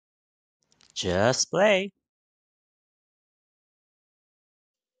Just play.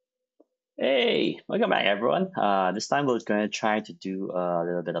 Hey, welcome back everyone. This time we're going to try to do a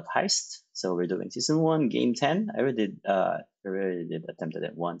little bit of Heist. So we're doing season 1, game 10. I already did attempted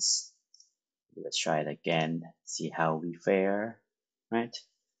it once. Let's try it again, see how we fare, right?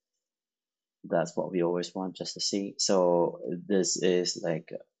 That's what we always want, just to see. So this is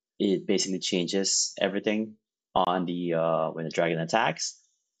like, it basically changes everything on the when the dragon attacks.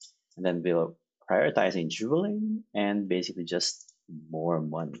 And then we'll prioritizing dueling and basically just more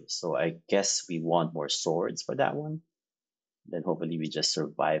money. So I guess we want more swords for that one. Then hopefully we just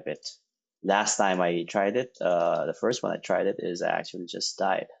survive it. Last time I tried it, the first one I tried it is I actually just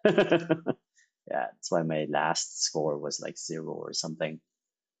died. Yeah, that's why my last score was like 0 or something.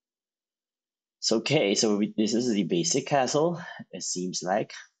 So okay, so this is the basic castle. It seems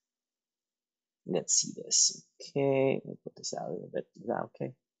like. Let's see this. Okay, let me put this out a little bit. Is that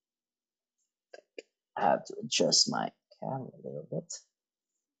okay? I have to adjust my camera a little bit.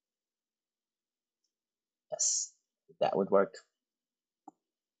 Yes, that would work.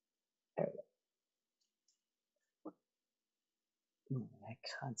 There we go. I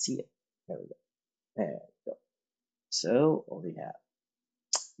can't see it. There we go. There we go. So what we have?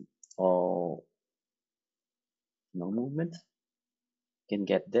 All no movement. Can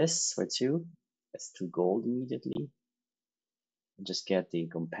get this for 2. That's 2 gold immediately. Just get the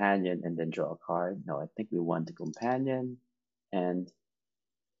companion and then draw a card. No, I think we want the companion and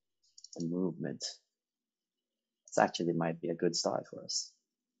the movement. This actually might be a good start for us.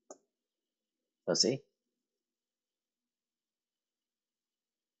 We'll see.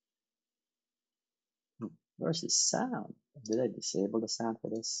 Where's the sound? Did I disable the sound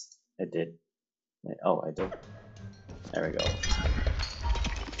for this? I did. Oh, I did. There we go.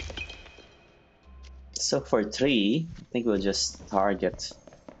 So for 3, I think we'll just target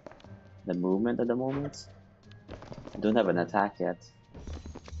the movement at the moment. I don't have an attack yet.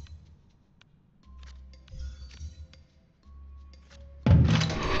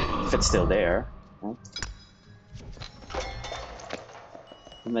 If it's still there, right?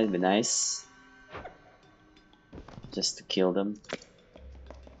 It might be nice just to kill them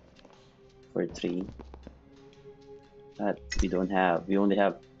for 3. But we don't have. We only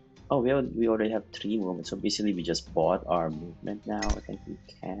have. Oh, we already have 3 movements. So basically, we just bought our movement now. I think we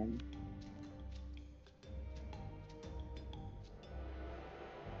can.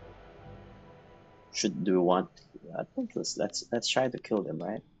 Do we want? I think let's try to kill them,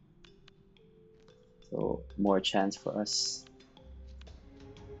 right? So more chance for us.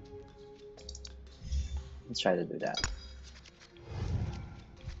 Let's try to do that.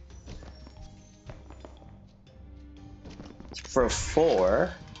 For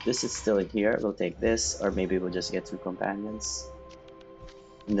 4, this is still here. We'll take this, or maybe we'll just get 2 companions.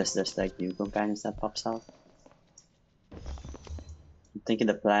 Unless there's like new companions that pops out. I'm thinking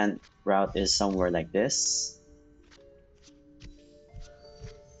the plan route is somewhere like this.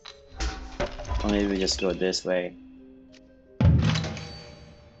 Or maybe we just go this way.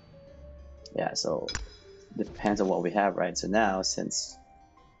 Yeah, so depends on what we have, right? So now, since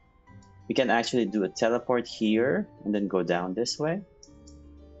we can actually do a teleport here and then go down this way.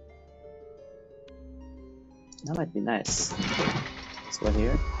 That might be nice. Let's go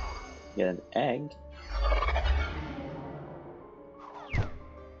here. Get an egg.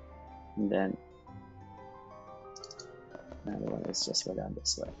 And then another one is just go down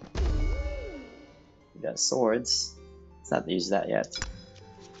this way. We got swords. Let's not use that yet.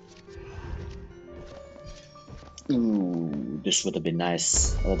 Ooh, this would have been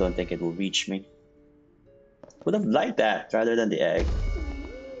nice. I don't think it will reach me. Would have liked that rather than the egg.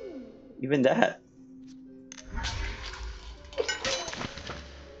 Even that.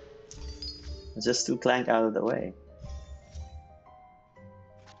 It's just too Clank out of the way.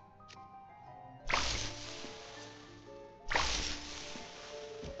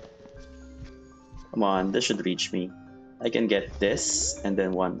 Come on, this should reach me. I can get this and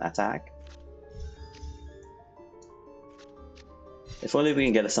then 1 attack. If only we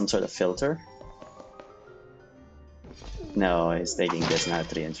can get some sort of filter. No, he's taking this now,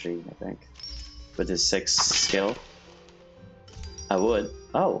 3 and 3, I think. With his 6 skill. I would.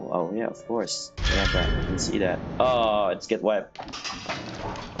 Oh yeah, of course. We have that. You can see that. Oh, let's get wiped.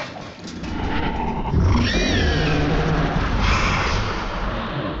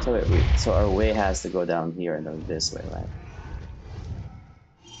 So our way has to go down here and then this way, right?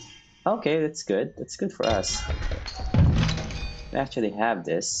 Okay, that's good. That's good for us. We actually have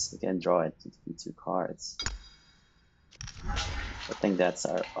this. We can draw it into 2 cards. I think that's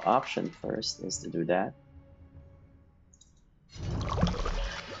our option first, is to do that.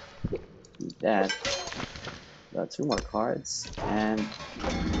 that. Two more cards, and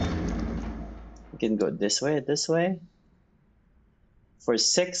we can go this way, this way. For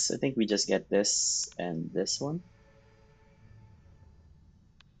 6, I think we just get this and this one.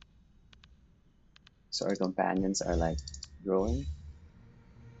 So our companions are like growing.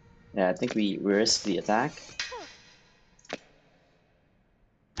 Yeah, I think we risk the attack.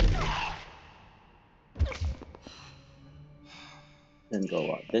 Then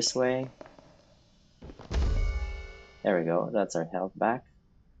go out this way. There we go, that's our health back.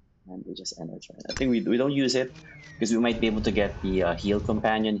 And we just end our turn. I think we don't use it because we might be able to get the heal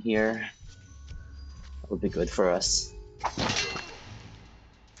companion here. That would be good for us.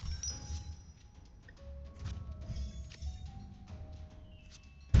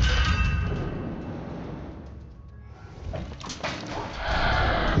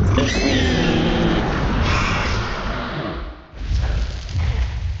 If we...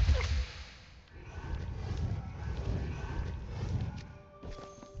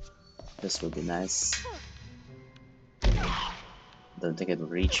 This would be nice. Don't think it will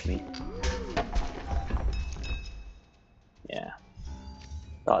reach me. Yeah,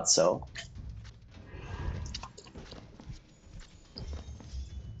 thought so.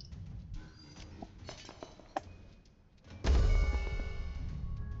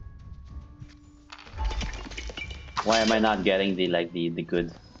 Why am I not getting the the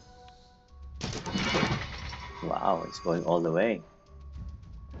good? Wow, it's going all the way.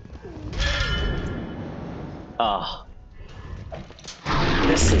 Ah,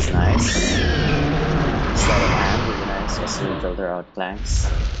 this is nice. Sleight of hand would be nice. Just to filter out Clanks.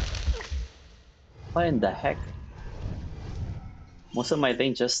 What in the heck? Most of my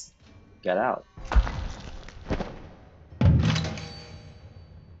things just get out.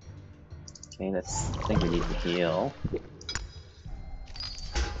 Okay, I think we need to heal.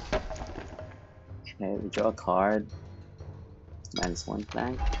 Okay, we draw a card. -1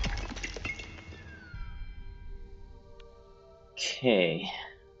 Clank. Okay,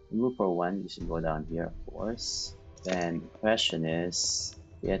 move for 1, you should go down here, of course. Then the question is,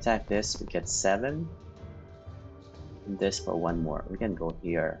 if we attack this, we get 7. And this for 1 more. We can go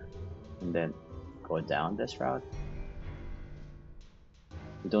here and then go down this route.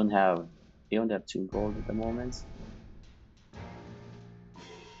 We don't have 2 gold at the moment.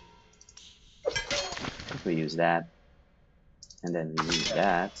 If we use that, and then we use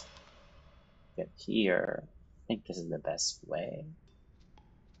that, get here. I think this is the best way.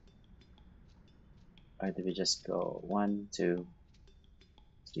 Or do we just go 1, 2,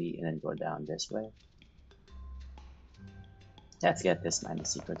 3, and then go down this way? Let's get this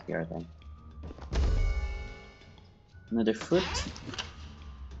minus secret here then. Another foot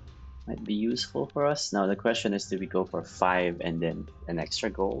might be useful for us. Now the question is, do we go for 5 and then an extra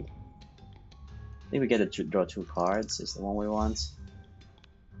gold? I think we get to draw 2 cards is the one we want.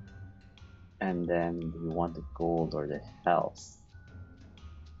 And then we want the gold or the health.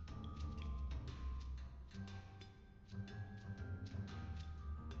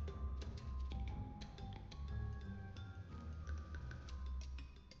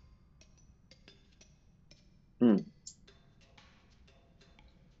 I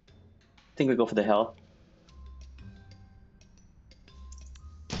think we go for the health.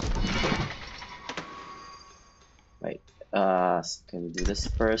 Right. Can we do this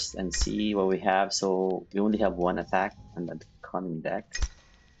first and see what we have? So we only have 1 attack on the coming deck.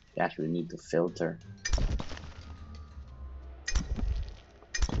 We actually need to filter.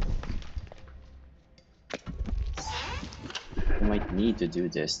 We might need to do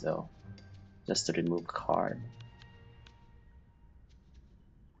this though, just to remove card.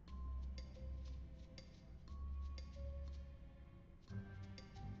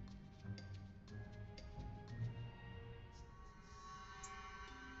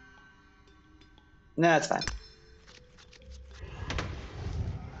 Nah, that's fine.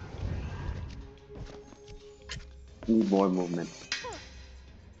 Need more movement.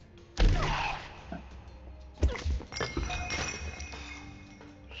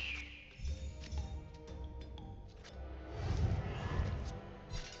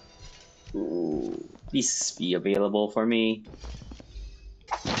 Ooh, please be available for me.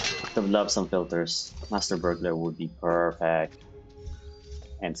 I would love some filters. Master Burglar would be perfect.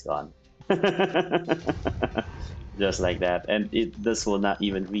 And it's gone. Just like that. And this will not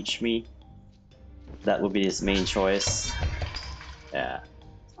even reach me. That would be his main choice. Yeah.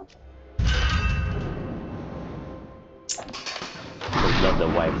 Would love the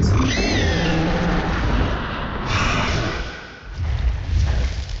white.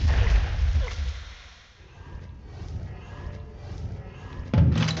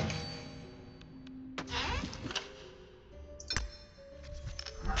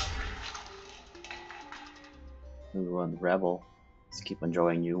 We run Rebel. Let's keep on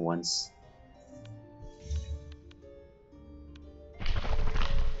drawing new ones.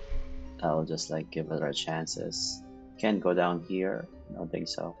 I'll just like give it our chances. Can't go down here. I don't think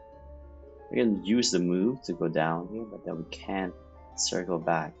so. We can use the move to go down here, but then we can't circle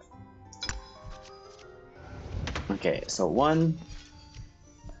back. Okay, so 1.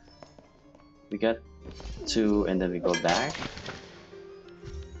 We got 2, and then we go back.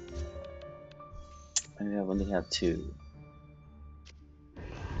 And we only have 2.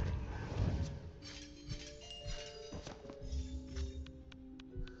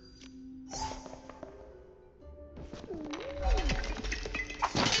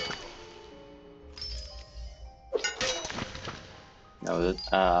 No,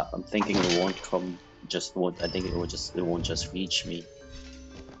 I'm thinking it won't come. Just won't. I think it won't just reach me.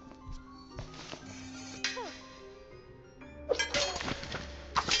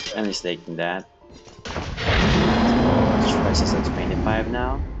 And it's taking that. Prices are 25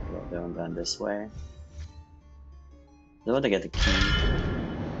 now. They're done this way. I want to get the key.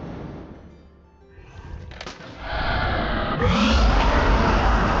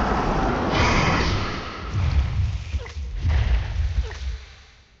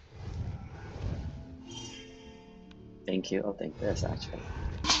 Thank you. I'll take this actually.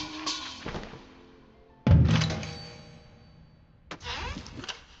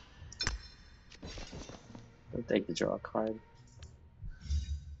 I'll take the draw card.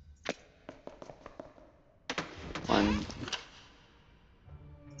 1.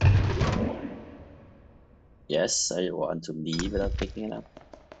 Yes, I want to leave without picking it up.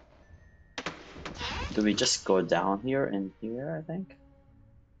 Do we just go down here and here, I think?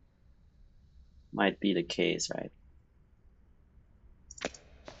 Might be the case, right?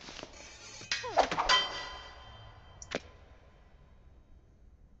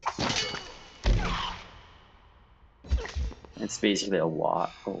 It's basically a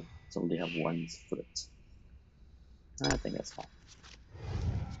walk. Oh, it's only have 1 foot. I think that's fine.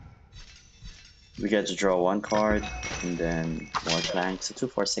 We get to draw 1 card and then more Clank. So 2,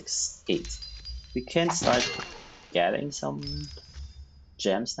 4, 6, 8. We can start getting some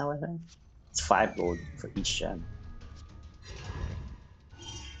gems now, I think. It's 5 gold for each gem.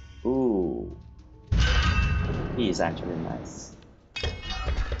 Ooh. He is actually nice.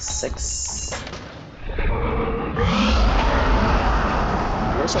 6.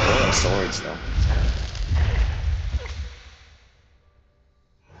 Where's all our swords though?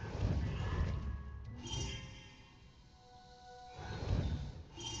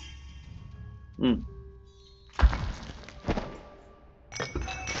 Hmm.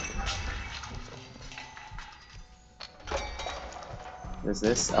 Is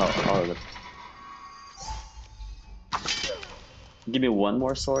this? Oh, give me 1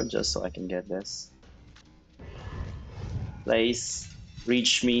 more sword just so I can get this. Please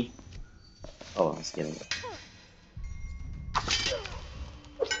reach me. Oh, I was getting it.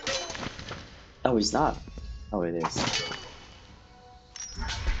 Oh, he's not. Oh, it is.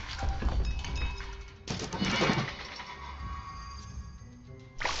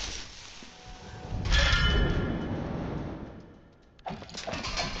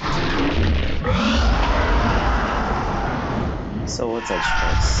 So what's that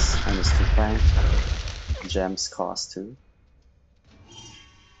choice? -2 Clank. Gems cost 2.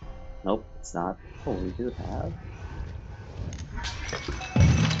 Nope, it's not. Oh, we do have.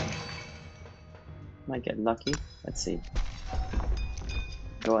 Might get lucky. Let's see.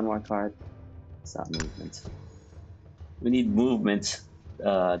 Go 1 more card. It's not movement. We need movement.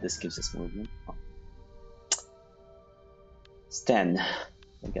 This gives us movement. Oh. It's 10.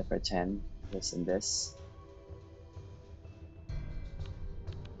 We'll get for 10. This and this.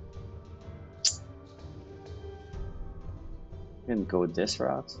 We can go this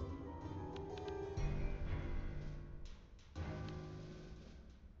route.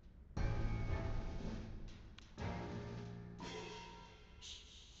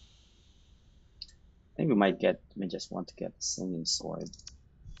 I think we might get. We just want to get the singing sword.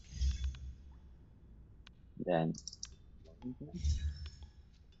 Then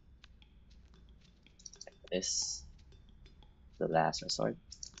this, the last resort.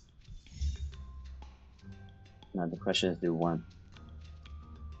 Now the question is, do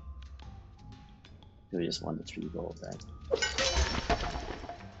we just want the 3 gold, right?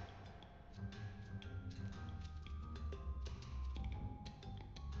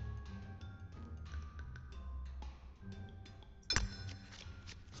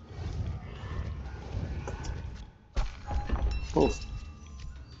 Oof.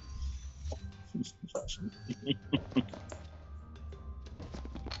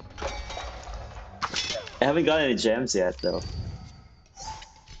 I haven't got any gems yet though.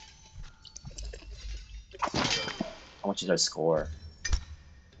 How much is our score?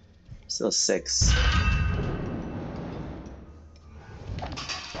 Still 6.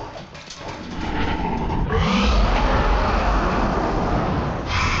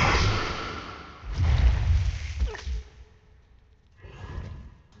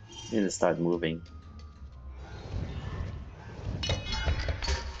 Need to start moving.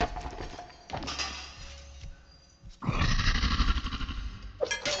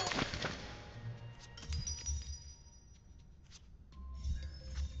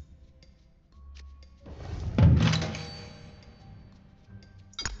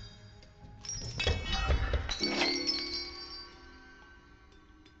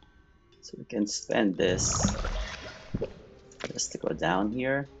 So we can spend this just to go down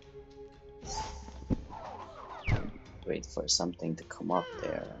here. Wait for something to come up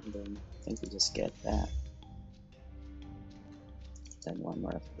there, and then I think we just get that. Then one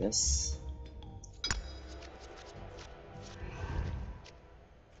more of this.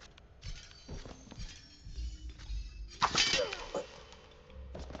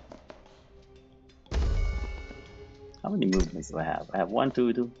 How many movements do I have? I have 1,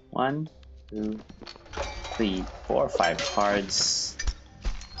 2, 3, 4, 5 cards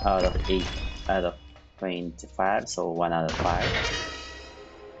out of 8 out of 25, so 1 out of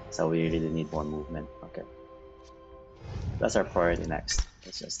 5. So we really need more movement. Okay. That's our priority next.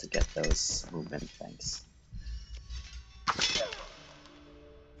 It's just to get those movement things.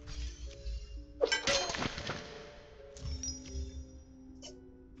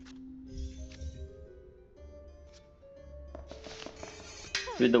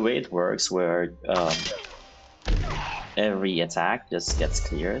 With the way it works, where every attack just gets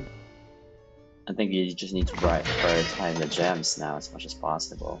cleared, I think you just need to prioritize the gems now as much as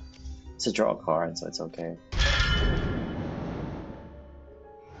possible. It's a draw card, so it's okay.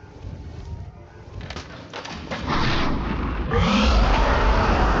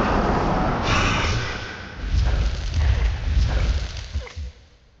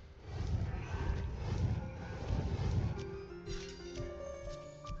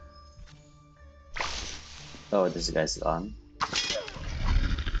 Oh, this guy's gone.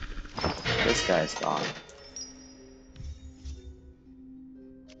 This guy's gone.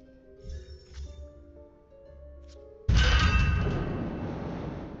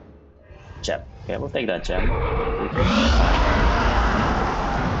 Gem. Okay, we'll take that gem.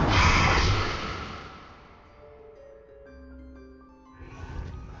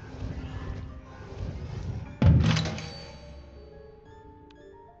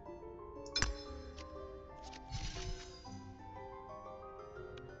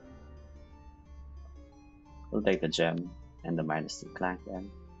 We'll take the gem and the -2 Clank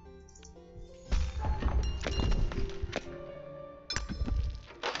then.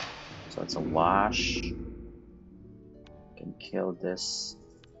 So it's a wash. Can kill this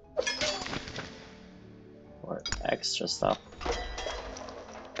for extra stuff.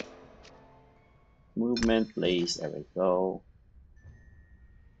 Movement, place, there we go.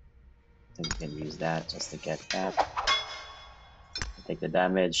 I think we can use that just to get that. Take the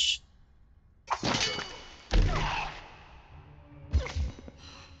damage.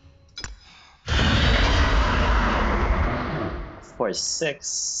 For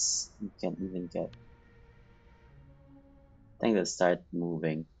 6, you can even get. I think they'll start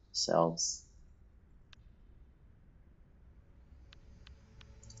moving themselves.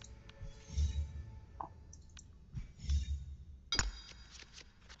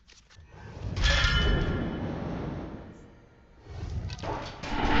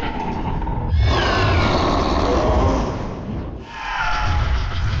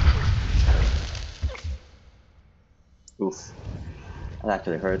 Oof. That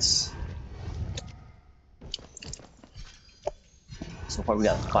actually hurts. So far we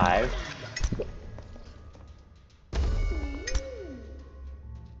got 5.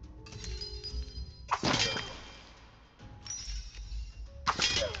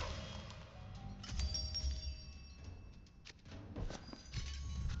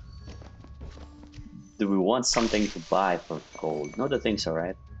 Do we want something to buy for gold? No, the thing's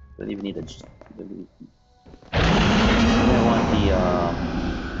alright. Don't even need a. I want the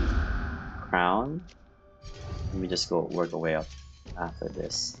crown. Let me just go work our way up after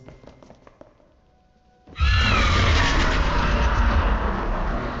this.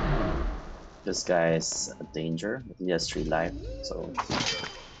 This guy is a danger. He has 3 life, so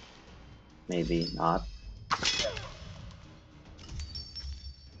maybe not.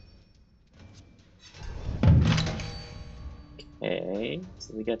 Okay,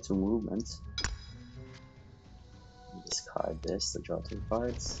 so we get 2 movements. discard this to draw 2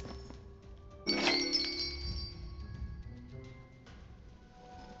 cards.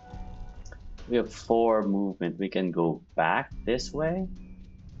 We have 4 movement. We can go back this way.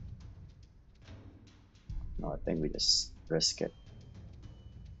 No, I think we just risk it.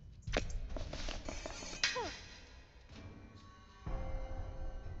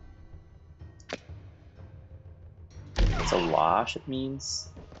 It's a wash, it means.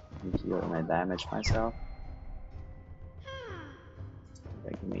 I heal and I damage myself.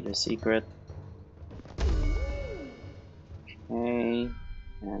 Like a major secret. Okay,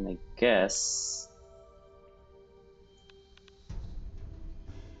 and I guess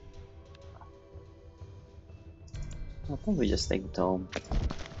I think we just take the tome.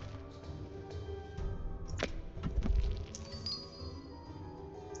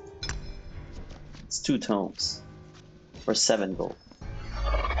 It's 2 tomes for 7 gold.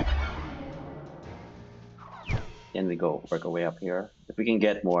 Then we go work our way up here. If we can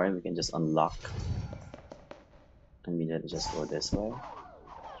get more, we can just unlock. And we need to just go this way.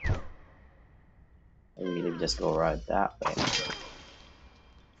 Or we need to just go right that way.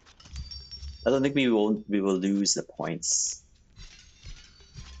 I don't think we will lose the points.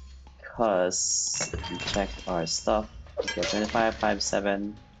 Because if we check our stuff, okay, 25, 5,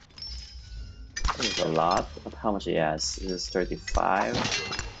 7. There's a lot. How much he has? This is 35.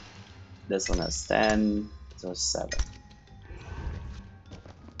 This one has 10. So 7.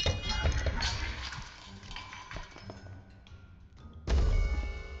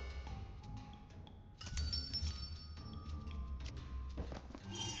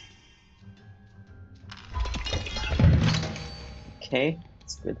 Okay,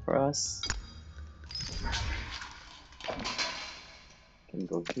 it's good for us. Can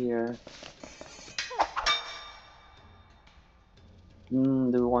go here.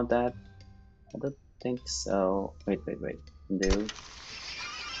 Do we want that? I don't think so. Wait. Do.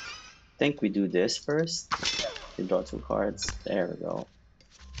 Think we do this first. We draw 2 cards. There we go.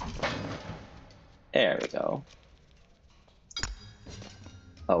 There we go.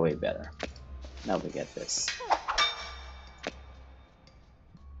 Oh, way better. Now we get this.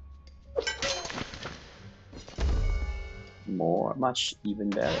 More, much even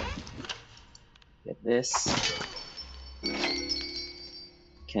better. Get this.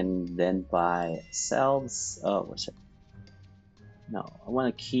 Can then buy selves. Oh, what's it? No, I want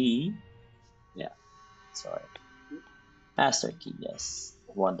a key. Yeah, sorry. Master key, yes.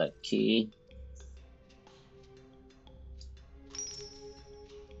 I want that key.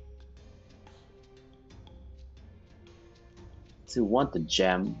 So we want the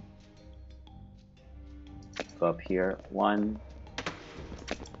gem. Go up here. 1,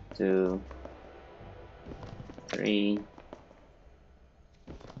 2, 3.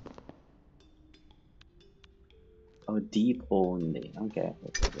 Oh, deep only. Okay,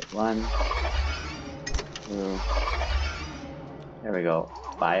 let's get 1, 2. There we go.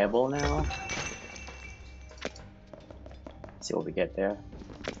 Viable now. See what we get there.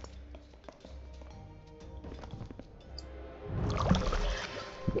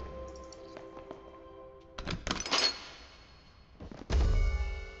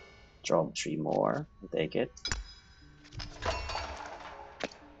 Draw 3 more. I'll take it.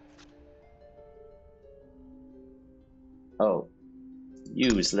 Oh,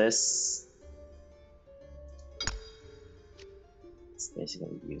 useless. It's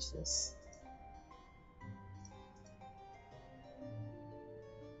basically useless.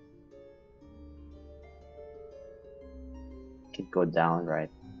 Could go down,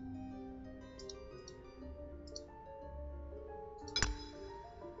 right?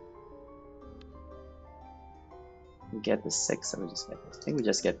 We get the 6, so we just get this. I think we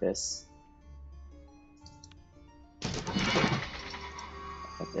just get this.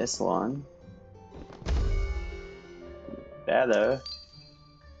 Get this one. Better.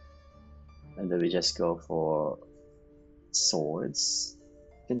 And then we just go for swords.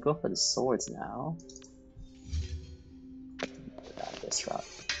 We can go for the swords now. Without this route.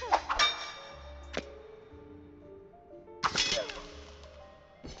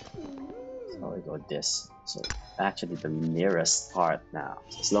 So we go this. So actually the nearest part now.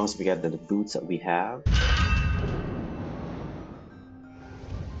 So as long as we get the boots that we have.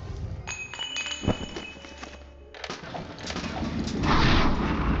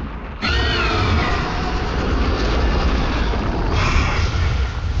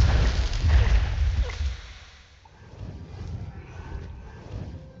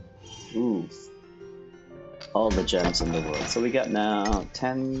 Ooh. All the gems in the world. So we got now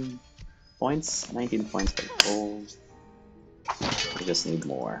 10 points, 19 points for gold. We just need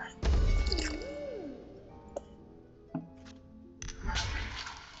more.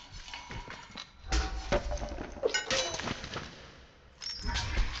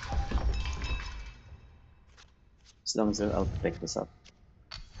 As long as I'll pick this up.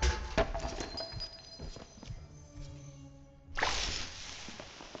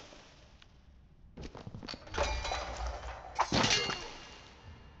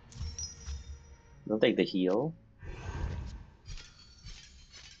 Don't take the heal.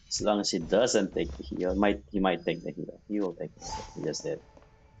 As long as he doesn't take the heal, he might take the heal. He will take the heal. He just did.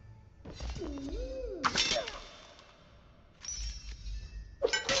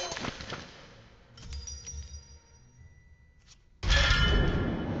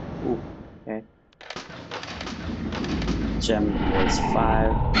 Ooh, okay. Gem was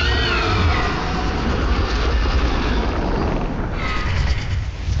 5.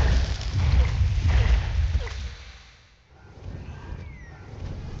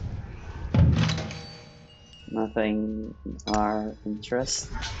 Nothing in our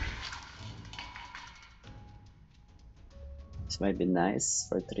interest. This might be nice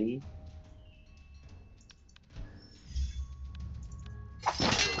for 3.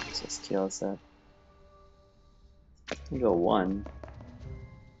 So skill set. We go 1.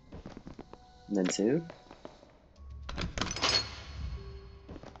 And then 2.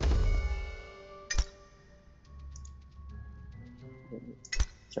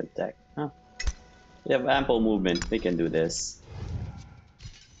 Start deck. Huh. We have ample movement. We can do this.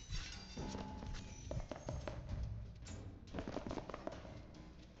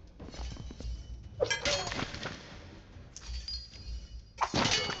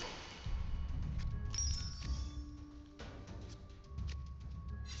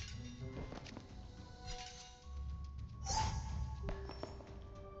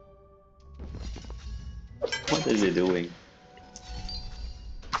 What is he doing?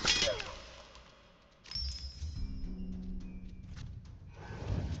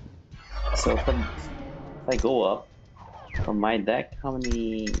 So if I go up from my deck, how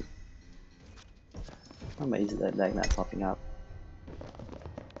many? How many is that deck not popping up?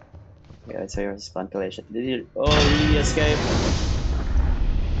 Yeah, it's here. Spawn collision. Did he? Oh, he escaped.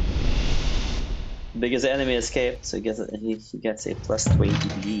 Biggest enemy escaped, so he gets a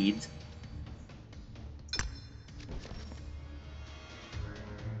 +20 lead.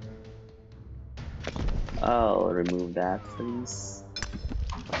 I'll remove that, please.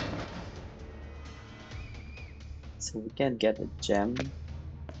 So we can get a gem.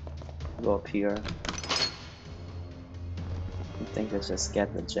 Go up here. I think let's just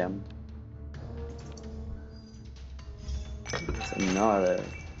get the gem. It's another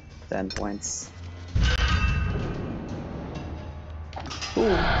 10 points.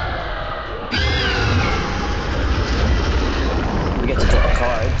 Ooh. We get to draw a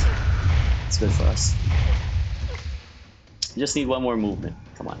card. It's good for us. Just need one more movement.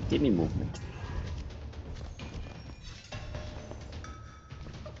 Come on, give me movement.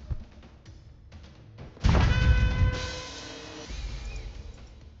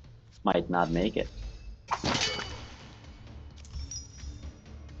 Might not make it.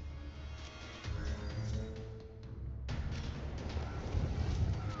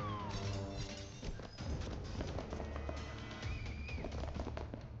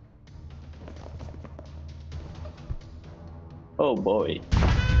 Oh boy.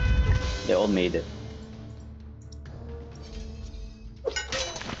 They all made it.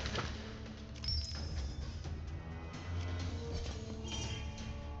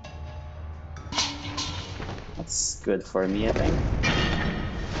 That's good for me, I think.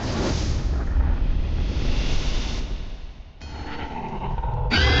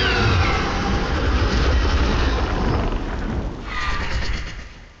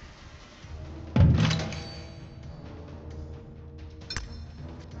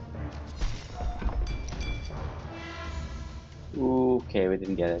 Okay, we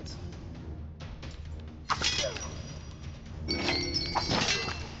didn't get it.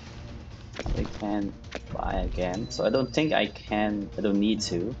 I can buy again, so I don't think I don't need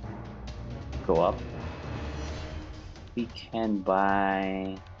to go up. We can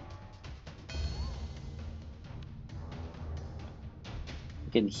buy.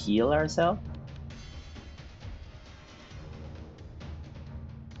 We can heal ourselves.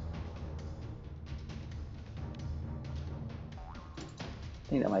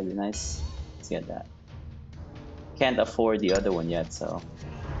 I think that might be nice. Let's get that. Can't afford the other one yet, so.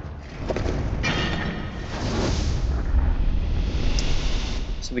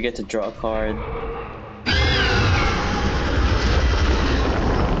 So we get to draw a card.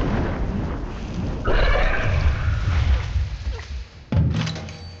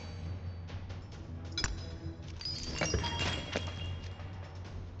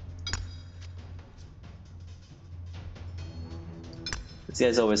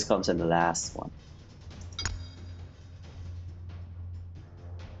 This guy always comes in the last one.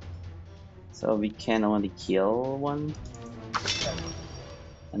 So we can only kill one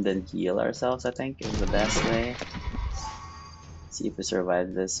and then heal ourselves, I think is the best way. See if we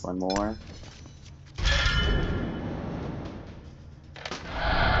survive this one more.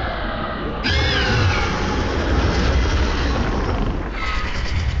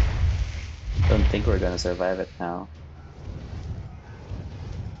 Don't think we're gonna survive it now.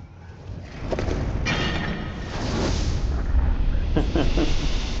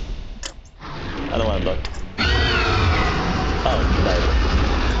 I don't wanna look. Oh,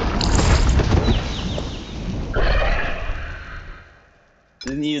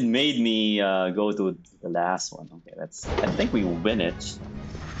 didn't even made me go to the last one. Okay, that's. I think we win it.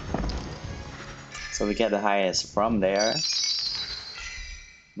 So we get the highest from there.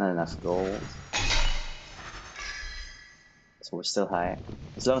 Not enough gold. So we're still high.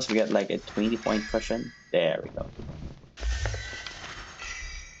 As long as we get like a 20-point cushion. There we go.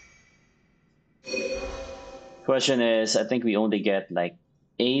 Question is, I think we only get like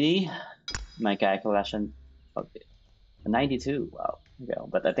 80. My calculation. Okay. 92. Wow. Okay.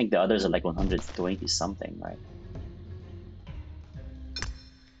 But I think the others are like 120 something, right?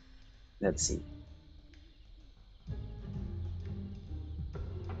 Let's see.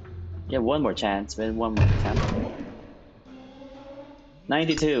 Yeah, one more chance. One more attempt.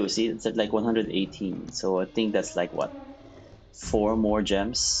 92. See, it's at like 118. So I think that's like what? 4 more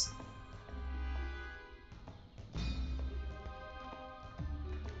gems.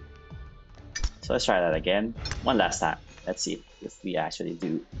 So let's try that again. One last time. Let's see if we actually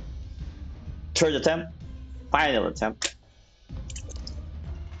do. Third attempt. Final attempt.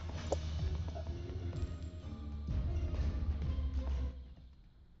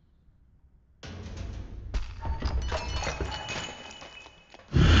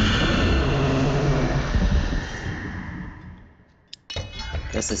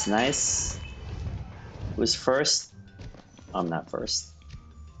 This is nice. Who's first? I'm not first.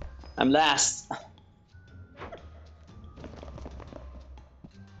 I'm last.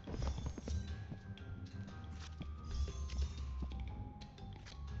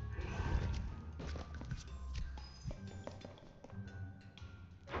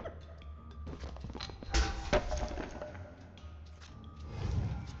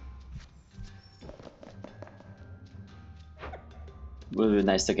 Would be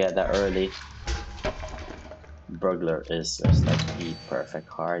nice to get that early. Burglar is just like the perfect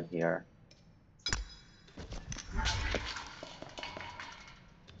card here.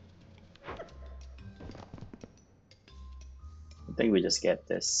 I think we just get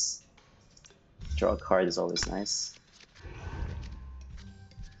this. Draw a card is always nice.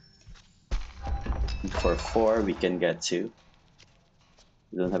 And for 4, we can get 2.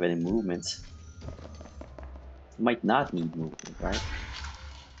 We don't have any movement. Might not need movement, right?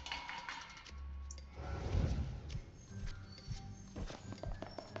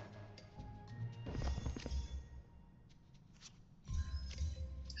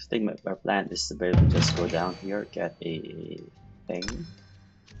 I think our plan is to be able to just go down here, get a thing.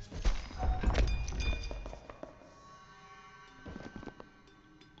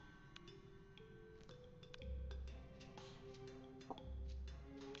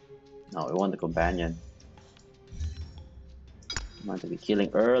 No, we want the companion. We want to be killing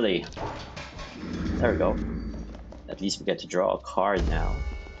early. There we go. At least we get to draw a card now.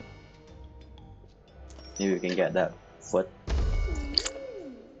 Maybe we can get that foot.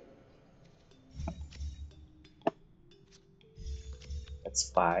 That's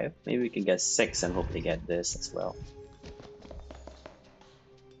 5. Maybe we can get 6 and hopefully get this as well.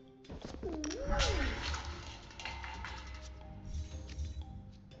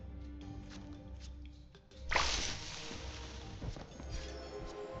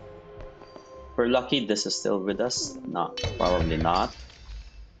 If we're lucky, this is still with us. No, probably not.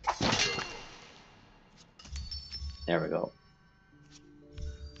 There we go.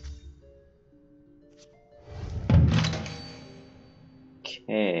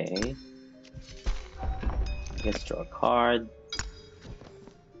 Okay. Let's draw a card.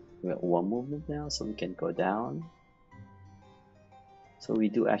 We got 1 movement now, so we can go down. So we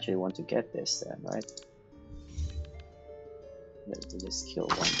do actually want to get this then, right? Let's just kill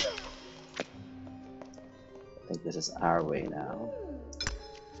 1. I think this is our way now.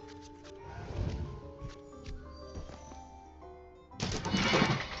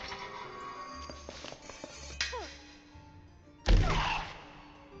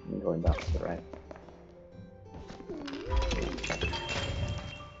 I'm going down to the right.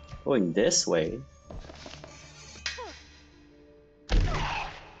 Going this way.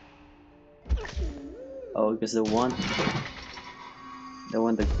 Oh, because the one. They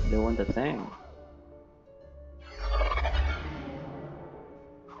want the thing.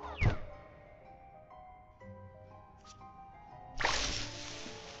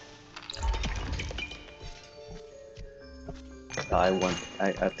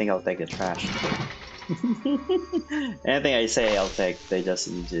 I think I'll take the trash. Anything I say I'll take, they just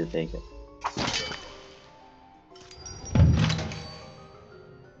need to take it.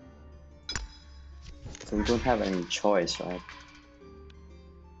 So we don't have any choice, right?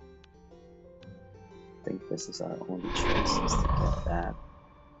 I think this is our only choice, is to get that.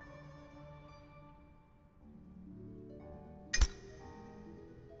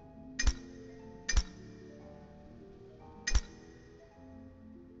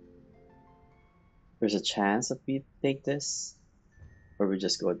 There's a chance that we take this, or we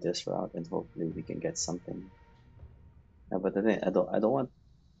just go this route and hopefully we can get something. Yeah, but the thing, I don't want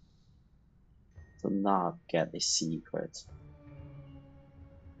to not get a secret.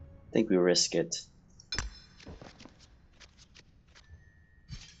 I think we risk it.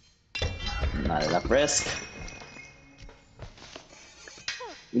 Not enough risk.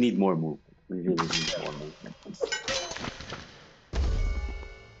 We need more movement. We really need more movement.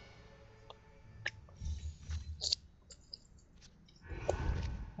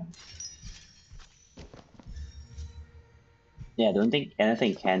 Yeah, I don't think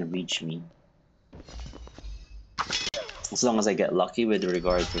anything can reach me. As long as I get lucky with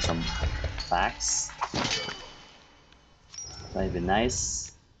regard to some facts. That'd be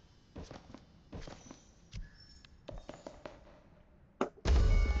nice.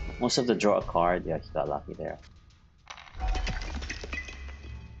 Most of the draw a card, yeah, he got lucky there.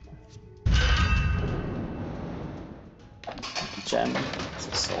 Gem, it's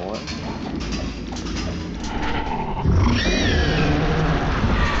a sword.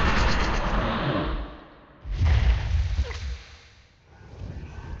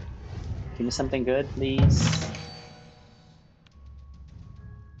 Give me something good, please.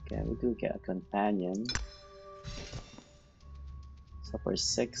 Okay, we do get a companion. So for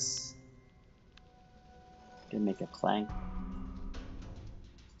 6, we can make a Clank.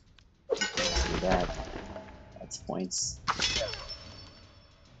 Okay, let's do that. That's points.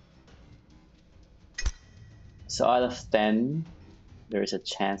 So out of 10, there is a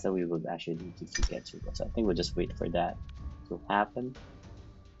chance that we would actually need to get to those. So I think we'll just wait for that to happen.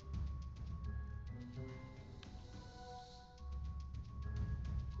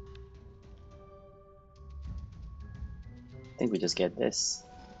 I think we just get this.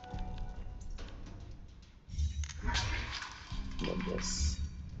 Get this.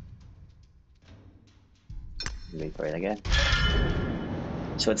 Wait for it again.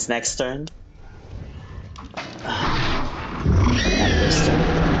 So it's next turn. Not this turn.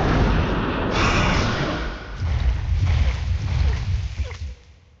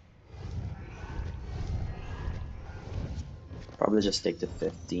 Probably just take the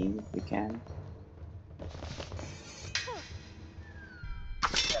 15 if we can.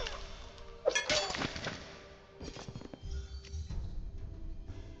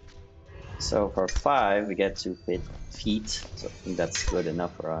 So for 5, we get 2 feet. So I think that's good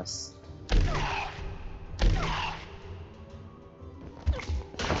enough for us.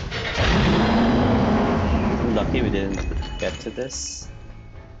 Lucky we didn't get to this.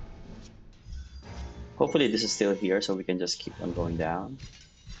 Hopefully this is still here so we can just keep on going down.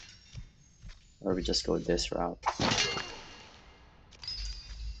 Or we just go this route.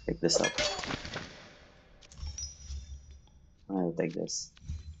 Pick this up. I'll take this.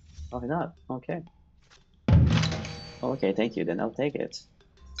 Oh, not? Okay. Okay, thank you. Then I'll take it.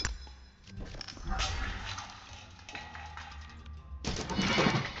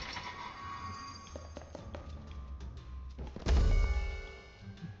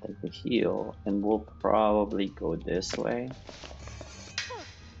 Take the heal, and we'll probably go this way.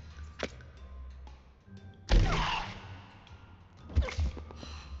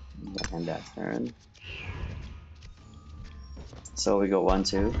 And that turn. So we go 1,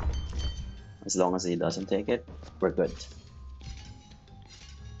 2. As long as he doesn't take it, we're good.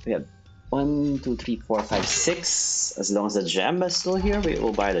 We have 1, 2, 3, 4, 5, 6. As long as the gem is still here, we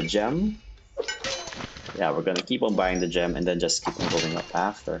will buy the gem. Yeah, we're gonna keep on buying the gem and then just keep on going up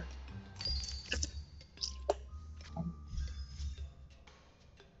after.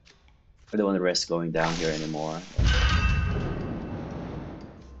 I don't want to risk going down here anymore.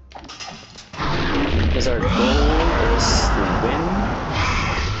 Because our goal is to win,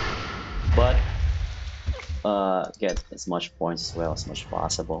 but get as much points as well as much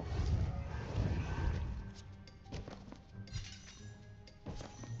possible.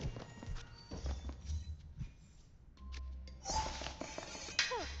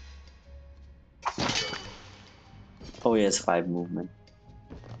 Oh yeah, it's 5 movement.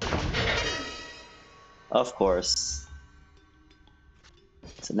 Of course.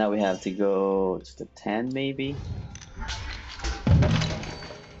 So now we have to go to the 10 maybe?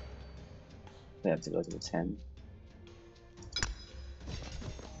 We have to go to the 10.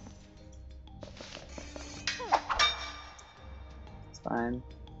 It's fine.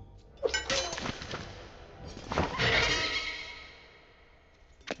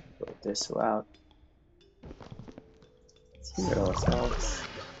 Go this route. Let's heal ourselves.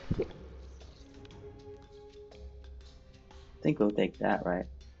 I think we'll take that, right?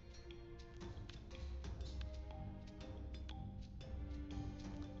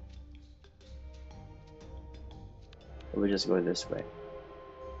 Or we just go this way.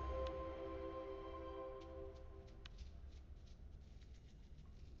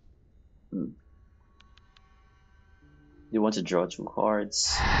 You want to draw 2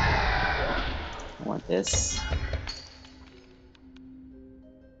 cards. I want this.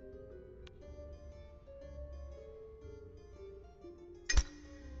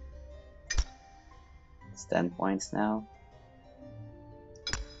 It's 10 points now.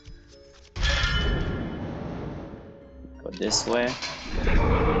 Go this way.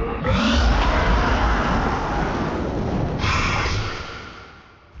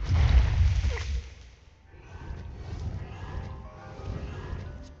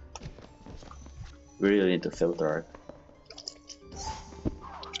 We really need to filter.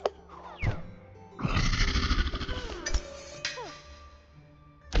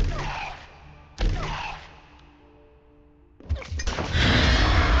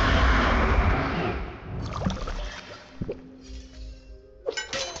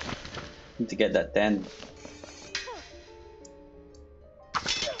 Need to get that 10.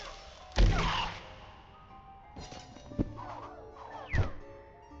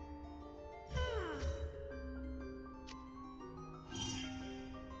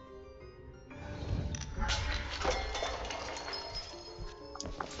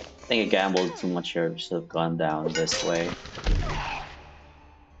 I think I gambled too much here. Should have gone down this way.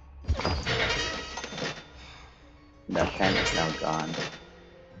 That 10 is now gone.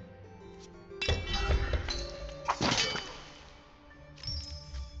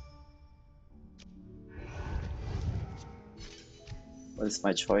 What is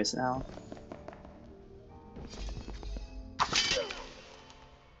my choice now?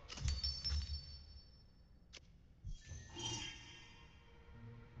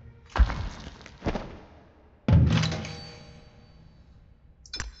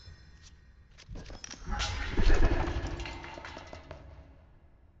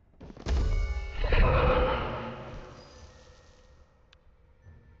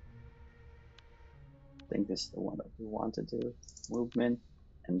 I think this is the one that we want to do. Movement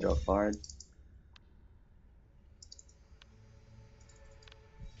and draw card.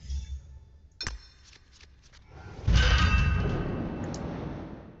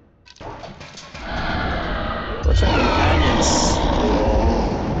 What's our companions?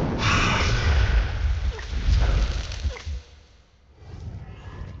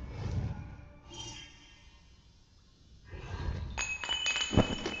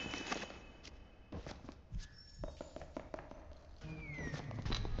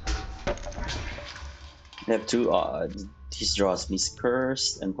 I have 2 odds. This draws me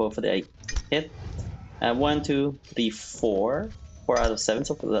cursed, and hopefully I hit. 1, 2, 3, 4. 4 out of 7,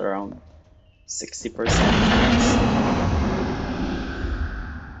 so for around 60%.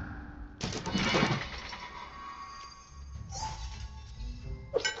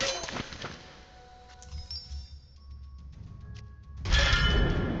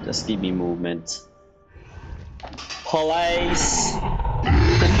 Just give me movement. Police!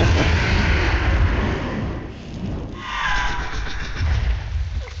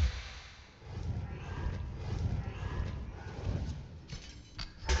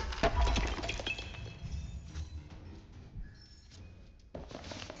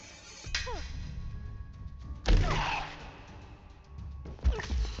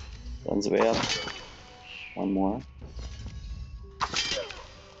 Sun's way up. One more.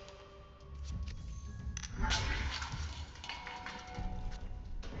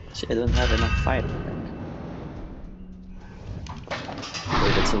 Actually, I don't have enough fight, I think. A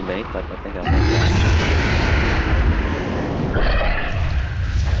little bit too late, but I think I'll make that.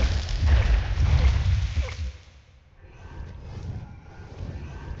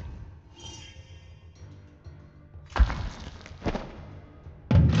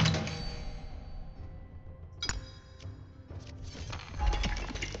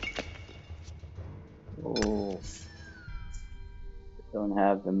 Oh, don't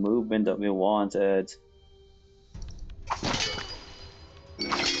have the movement that we wanted.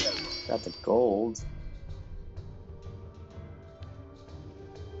 Got the gold.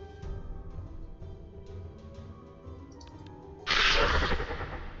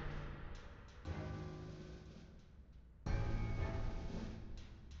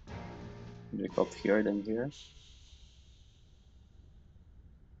 We go up here, then here.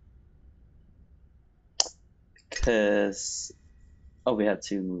 Because oh, we have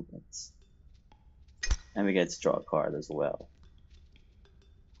 2 movements, and we get to draw a card as well.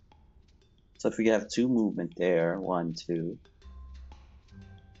 So if we have 2 movement there, 1, 2,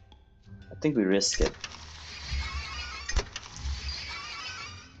 I think we risk it.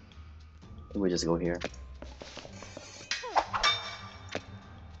 We just go here.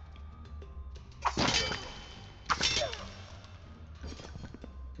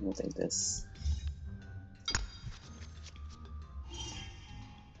 We'll take this.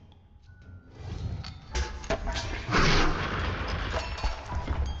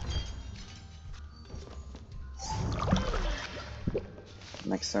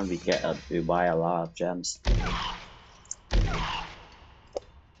 Next turn we buy a lot of gems.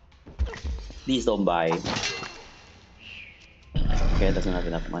 Please don't buy. Okay, it doesn't have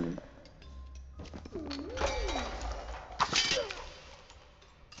enough money.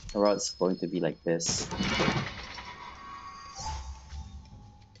 The road's going to be like this.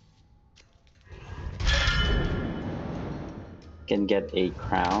 Can get a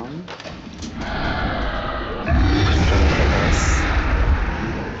crown.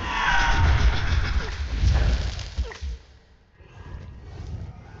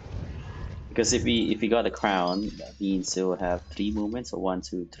 Because if we got a crown, that means we'll have 3 movements, so 1,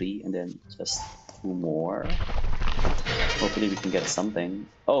 2, 3, and then just 2 more. Hopefully we can get something.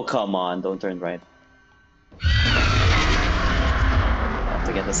 Oh come on! Don't turn right. Have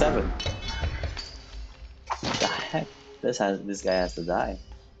to get the 7. The heck? This guy has to die.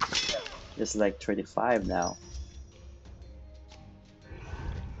 It's like 35 now.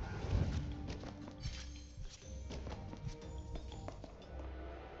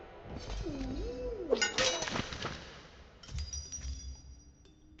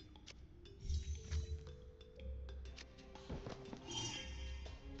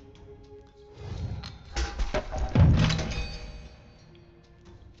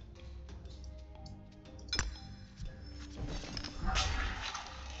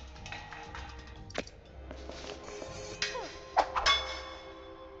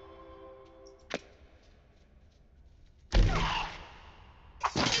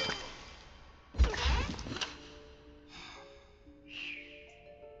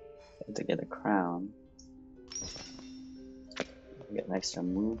 To get a crown, get an extra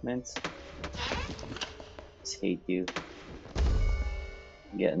movement. Just hate you.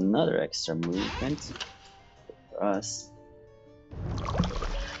 Get another extra movement for us.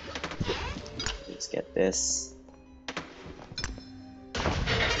 Let's get this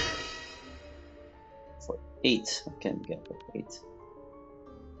for 8. I can get for 8.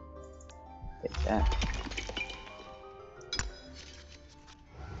 Take that.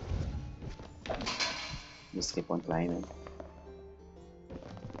 Just keep on climbing.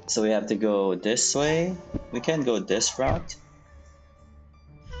 So we have to go this way. We can go this route.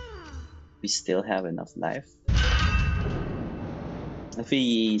 We still have enough life. If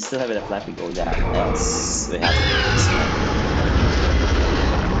we still have enough life, we go that. Else we have to go this way.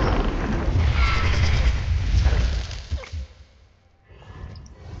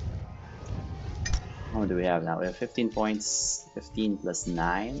 How many do we have now? We have 15 points. 15 plus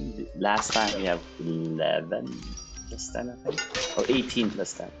 9. Last time we have 11 plus 10, I think. Or 18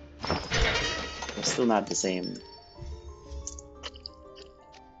 plus 10. We're still not the same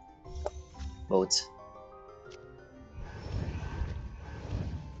boat.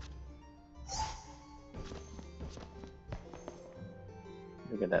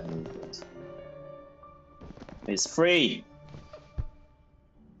 Look at that movement. It's free!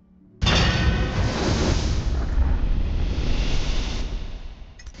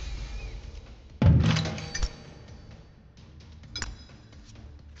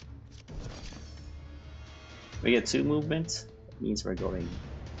 We get 2 movements. That means we're going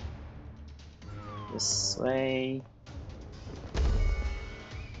this way.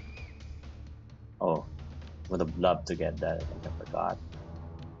 Oh, would have loved to get that. I think I forgot.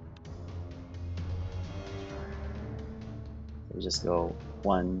 We just go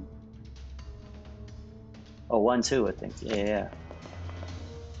 1. Oh, 1, 2, I think. Yeah.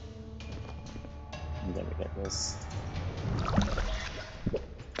 And then we get this.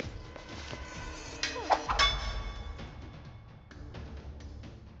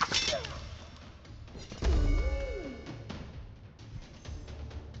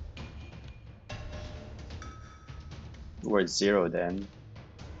 towards 0 then.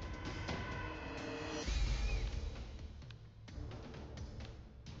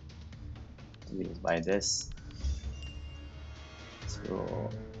 We just buy this. So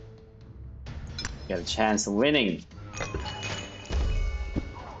get a chance of winning.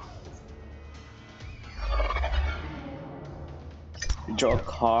 You draw a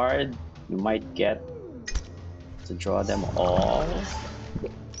card, you might get to draw them all.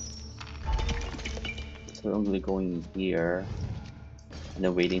 So we're only going here and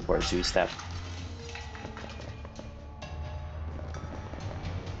then waiting for a 2-step.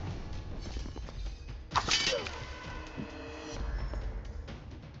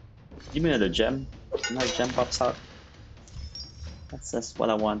 Give me another gem. Another gem pops out. That's what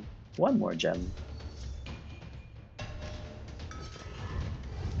I want. One more gem.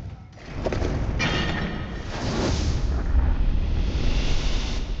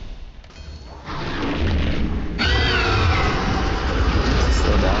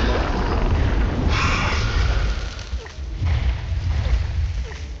 Slow down there.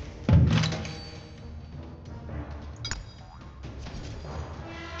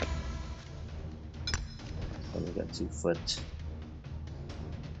 So we got 2 foot.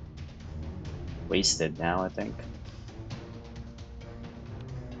 Wasted now, I think.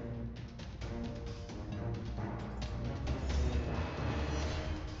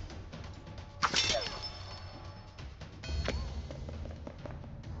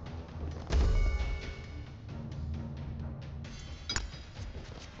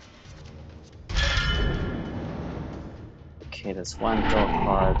 Okay, that's one draw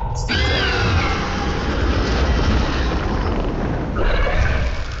card. Let's do that.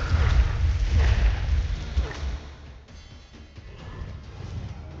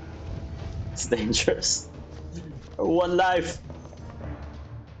 It's dangerous. 1 life.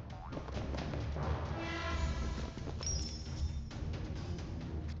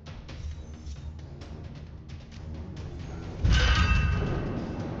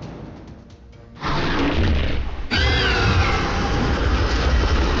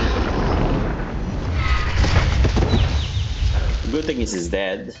 Good thing is he's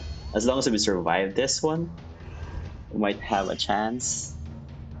dead. As long as we survive this one, we might have a chance.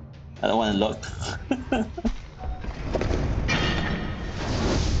 I don't want to look.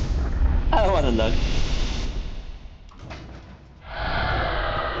 I don't want to look.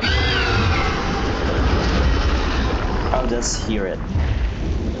 I'll just hear it.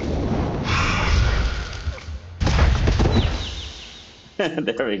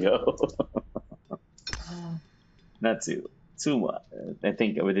 There we go. Not too much. I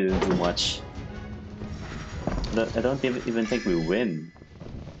think we didn't do much. I don't even think we win.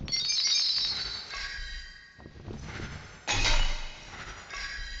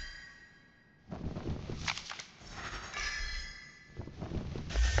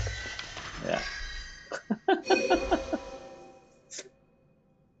 Yeah.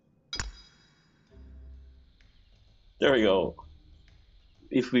 There we go.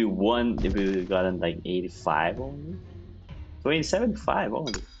 If we gotten like 85 only. 75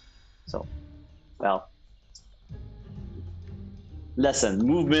 only. So, well. Lesson,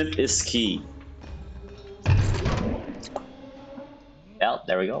 movement is key. Well,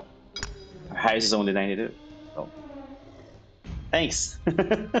 there we go. Our highest is only 92. So, thanks.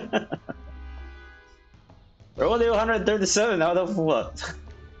 We're only 137 out of what?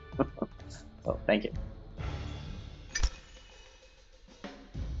 So, thank you.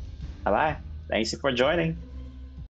 Bye-bye. Thanks for joining.